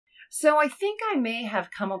So I think I may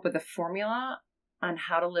have come up with a formula on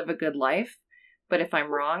how to live a good life, but if I'm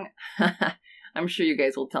wrong, I'm sure you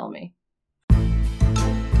guys will tell me.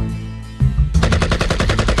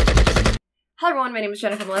 Hello everyone, my name is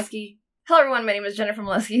Moleski.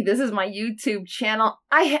 This is my YouTube channel.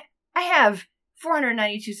 I have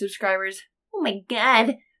 492 subscribers. Oh my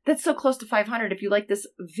god, that's so close to 500. If you like this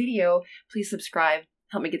video, please subscribe.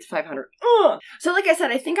 Help me get to 500. Ugh. So like I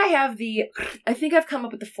said, I think I've come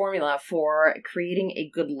up with the formula for creating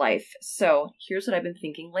a good life. So here's what I've been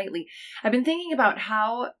thinking lately. I've been thinking about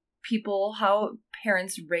how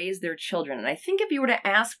parents raise their children. And I think if you were to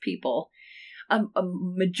ask people, a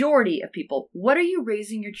majority of people, what are you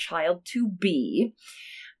raising your child to be?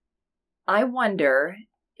 I wonder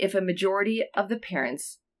if a majority of the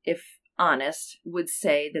parents, if honest, would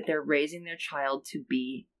say that they're raising their child to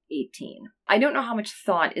be 18. I don't know how much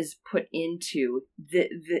thought is put into the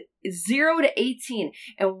 0 to 18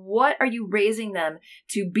 and what are you raising them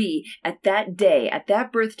to be at that day, at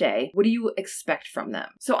that birthday? What do you expect from them?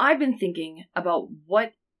 So I've been thinking about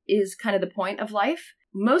what is kind of the point of life.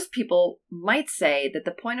 Most people might say that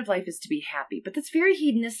the point of life is to be happy, but that's very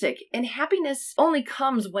hedonistic. And happiness only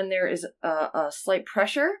comes when there is a slight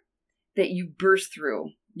pressure that you burst through.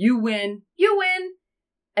 You win.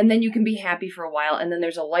 And then you can be happy for a while. And then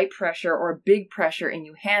there's a light pressure or a big pressure and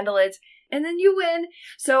you handle it. And then you win.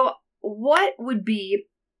 So what would be,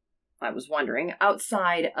 I was wondering,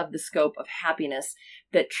 outside of the scope of happiness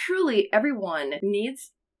that truly everyone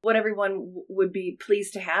needs, what everyone would be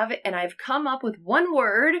pleased to have? And I've come up with one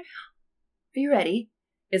word. Are you ready?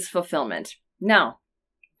 It's fulfillment. Now,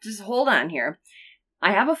 just hold on here.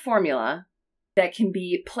 I have a formula that can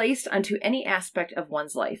be placed onto any aspect of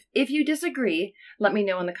one's life. If you disagree, let me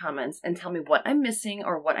know in the comments and tell me what I'm missing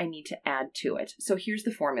or what I need to add to it. So here's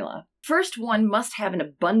the formula. First, one must have an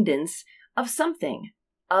abundance of something,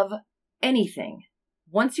 of anything.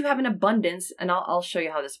 Once you have an abundance, and I'll show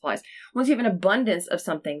you how this applies. Once you have an abundance of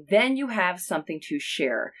something, then you have something to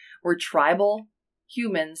share. We're tribal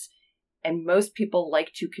humans, and most people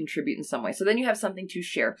like to contribute in some way. So then you have something to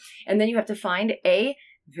share. And then you have to find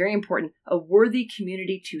very important, a worthy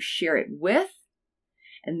community to share it with.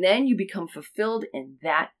 And then you become fulfilled in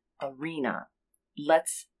that arena.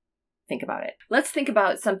 Let's think about it. Let's think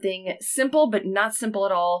about something simple, but not simple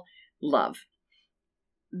at all. Love.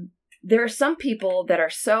 There are some people that are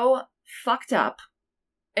so fucked up,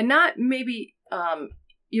 and not maybe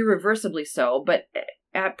irreversibly so, but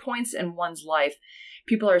at points in one's life,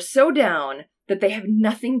 people are so down that they have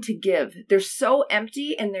nothing to give. They're so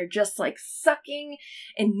empty and they're just like sucking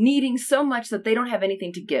and needing so much that they don't have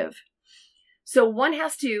anything to give. So one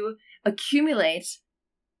has to accumulate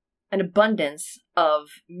an abundance of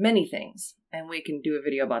many things. And we can do a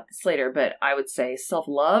video about this later, but I would say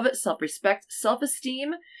self-love, self-respect,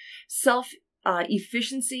 self-esteem,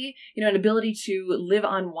 self-efficiency, an ability to live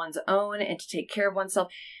on one's own and to take care of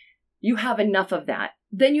oneself. You have enough of that.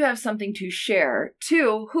 Then you have something to share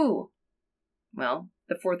to who? Well,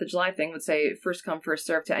 the 4th of July thing would say first come, first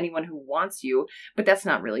serve to anyone who wants you, but that's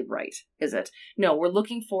not really right, is it? No, we're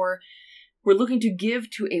looking to give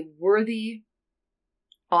to a worthy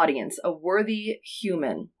audience, a worthy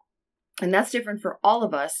human. And that's different for all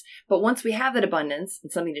of us. But once we have that abundance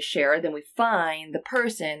and something to share, then we find the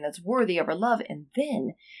person that's worthy of our love. And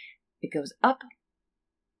then it goes up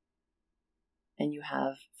and you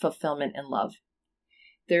have fulfillment and love.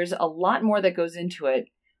 There's a lot more that goes into it,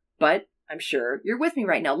 but I'm sure you're with me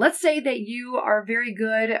right now. Let's say that you are very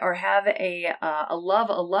good or have a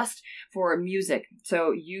lust for music.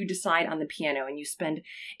 So you decide on the piano and you spend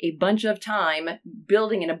a bunch of time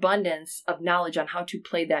building an abundance of knowledge on how to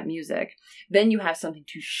play that music. Then you have something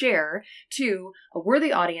to share to a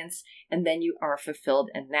worthy audience, and then you are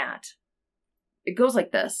fulfilled in that. It goes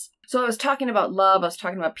like this. So I was talking about love. I was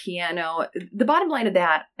talking about piano. The bottom line of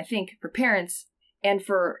that, I think, for parents and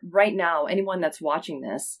for right now, anyone that's watching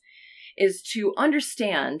this, is to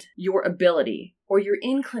understand your ability or your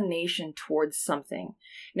inclination towards something.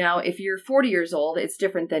 Now, if you're 40 years old, it's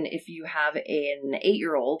different than if you have an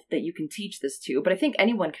 8-year-old that you can teach this to, but I think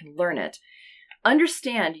anyone can learn it.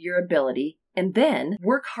 Understand your ability and then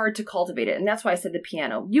work hard to cultivate it. And that's why I said the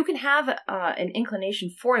piano. You can have an inclination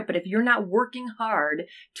for it, but if you're not working hard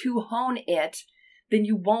to hone it, then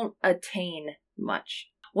you won't attain much.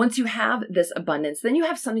 Once you have this abundance, then you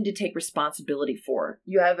have something to take responsibility for.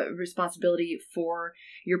 You have a responsibility for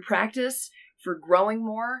your practice, for growing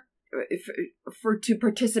more, to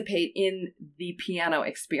participate in the piano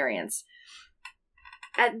experience.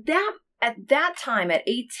 At that time, at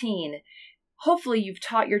 18, hopefully you've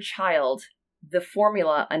taught your child the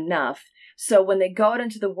formula enough so when they go out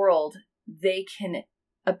into the world, they can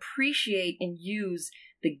appreciate and use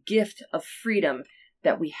the gift of freedom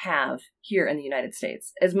that we have here in the United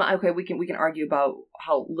States. We can argue about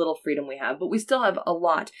how little freedom we have, but we still have a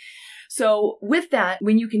lot. So with that,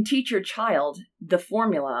 when you can teach your child the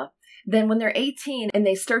formula, then when they're 18 and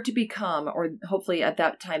they start to become, or hopefully at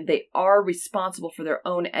that time, they are responsible for their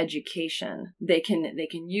own education, they can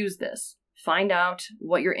use this. Find out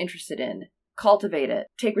what you're interested in. Cultivate it.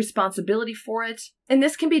 Take responsibility for it. And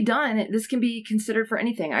this can be done. This can be considered for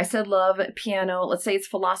anything. I said love, piano, let's say it's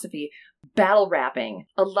philosophy, battle rapping,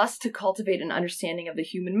 a lust to cultivate an understanding of the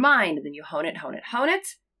human mind. And then you hone it.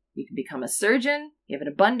 You can become a surgeon. You have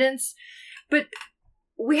an abundance. But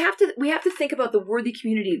we have to think about the worthy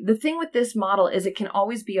community. The thing with this model is it can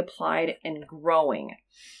always be applied and growing.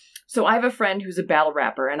 So I have a friend who's a battle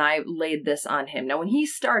rapper, and I laid this on him. Now, when he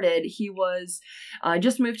started, he was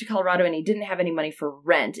just moved to Colorado, and he didn't have any money for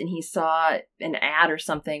rent, and he saw an ad or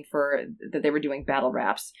something that they were doing battle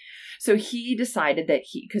raps. So he decided that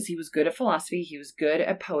because he was good at philosophy, he was good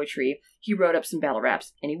at poetry, he wrote up some battle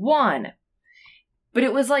raps, and he won. But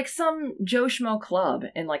it was like some Joe Schmo club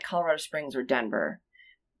in like Colorado Springs or Denver.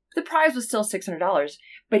 The prize was still $600,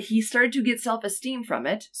 but he started to get self-esteem from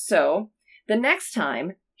it. So the next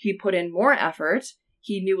time, he put in more effort.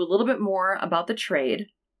 He knew a little bit more about the trade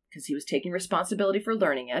because he was taking responsibility for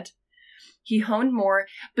learning it. He honed more,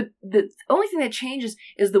 but the only thing that changes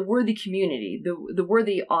is the worthy community, the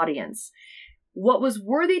worthy audience. What was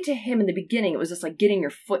worthy to him in the beginning, it was just like getting your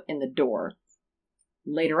foot in the door.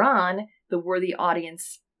 Later on, the worthy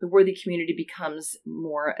audience, the worthy community becomes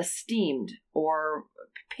more esteemed or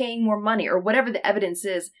paying more money or whatever the evidence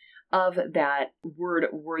is of that word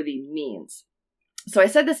worthy means. So I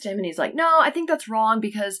said this to him and he's like, no, I think that's wrong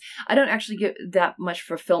because I don't actually get that much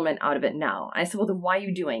fulfillment out of it now. I said, well, then why are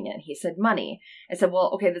you doing it? He said, money. I said,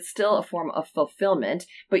 well, okay, that's still a form of fulfillment,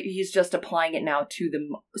 but he's just applying it now to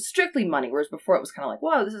the strictly money. Whereas before it was kind of like,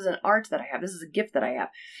 whoa, this is an art that I have. This is a gift that I have.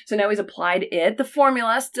 So now he's applied it. The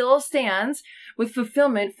formula still stands with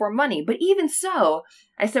fulfillment for money. But even so,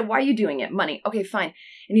 I said, why are you doing it? Money. Okay, fine.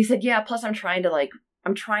 And he said, yeah, plus I'm trying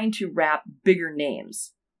to rap bigger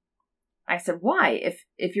names. I said, why?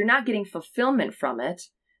 If you're not getting fulfillment from it,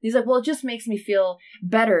 he's like, well, it just makes me feel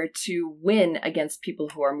better to win against people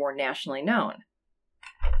who are more nationally known.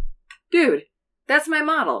 Dude, that's my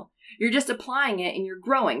model. You're just applying it and you're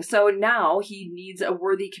growing. So now he needs a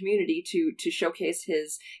worthy community to showcase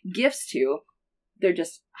his gifts to. They're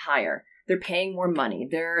just higher. They're paying more money.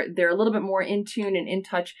 They're a little bit more in tune and in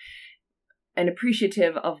touch and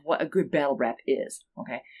appreciative of what a good battle rap is.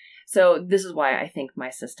 Okay. So this is why I think my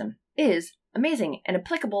system is amazing and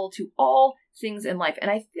applicable to all things in life. And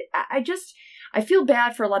I feel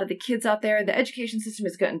bad for a lot of the kids out there. The education system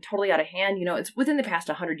has gotten totally out of hand. You know, it's within the past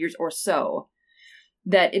 100 years or so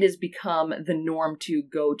that it has become the norm to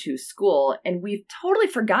go to school. And we've totally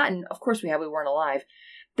forgotten, of course we weren't alive,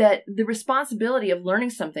 that the responsibility of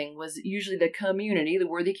learning something was usually the community, the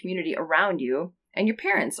worthy community around you, and your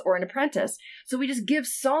parents or an apprentice. So we just give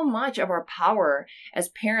so much of our power as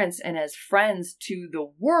parents and as friends to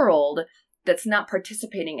the world that's not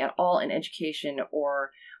participating at all in education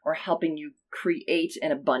or helping you create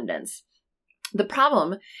an abundance. The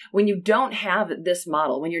problem when you don't have this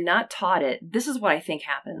model, when you're not taught it, this is what I think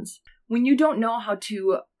happens. When you don't know how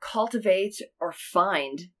to cultivate or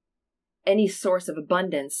find any source of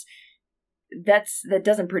abundance, that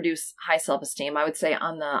doesn't produce high self-esteem. I would say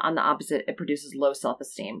on the opposite, it produces low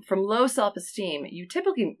self-esteem. From low self-esteem, you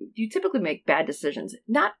typically make bad decisions.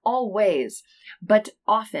 Not always, but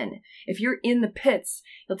often. If you're in the pits,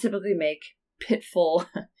 you'll typically make pitful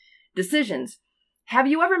decisions. Have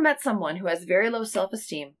you ever met someone who has very low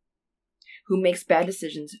self-esteem, who makes bad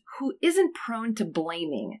decisions, who isn't prone to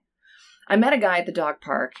blaming? I met a guy at the dog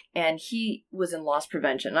park, and he was in loss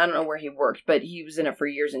prevention. I don't know where he worked, but he was in it for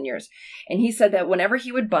years and years. And he said that whenever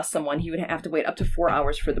he would bust someone, he would have to wait up to 4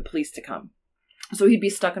 hours for the police to come. So he'd be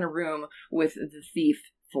stuck in a room with the thief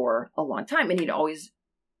for a long time, and he'd always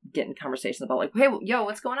get in conversations about like, hey, yo,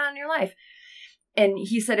 what's going on in your life? And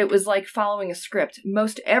he said it was like following a script.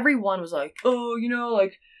 Most everyone was like, oh, you know,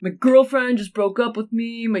 like my girlfriend just broke up with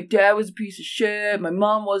me. My dad was a piece of shit. My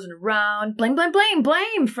mom wasn't around. Blame, blame, blame,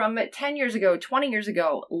 blame from 10 years ago, 20 years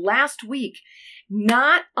ago, last week.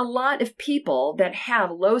 Not a lot of people that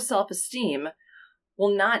have low self-esteem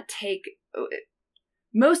will not take...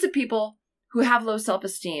 Most of people who have low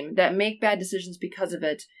self-esteem that make bad decisions because of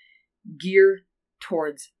it gear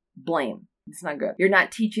towards blame. It's not good. You're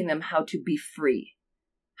not teaching them how to be free,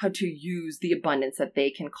 how to use the abundance that they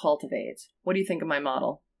can cultivate. What do you think of my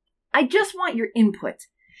model? I just want your input.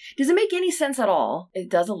 Does it make any sense at all? It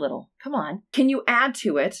does a little. Come on. Can you add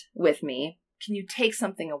to it with me? can you take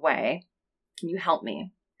something away? Can you help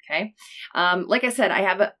me? Okay. Like I said, I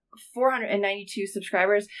have 492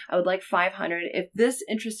 subscribers. I would like 500. If this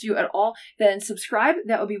interests you at all, then subscribe.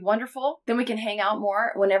 That would be wonderful. Then we can hang out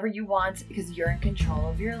more whenever you want because you're in control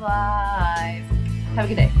of your life. Have a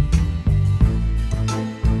good day.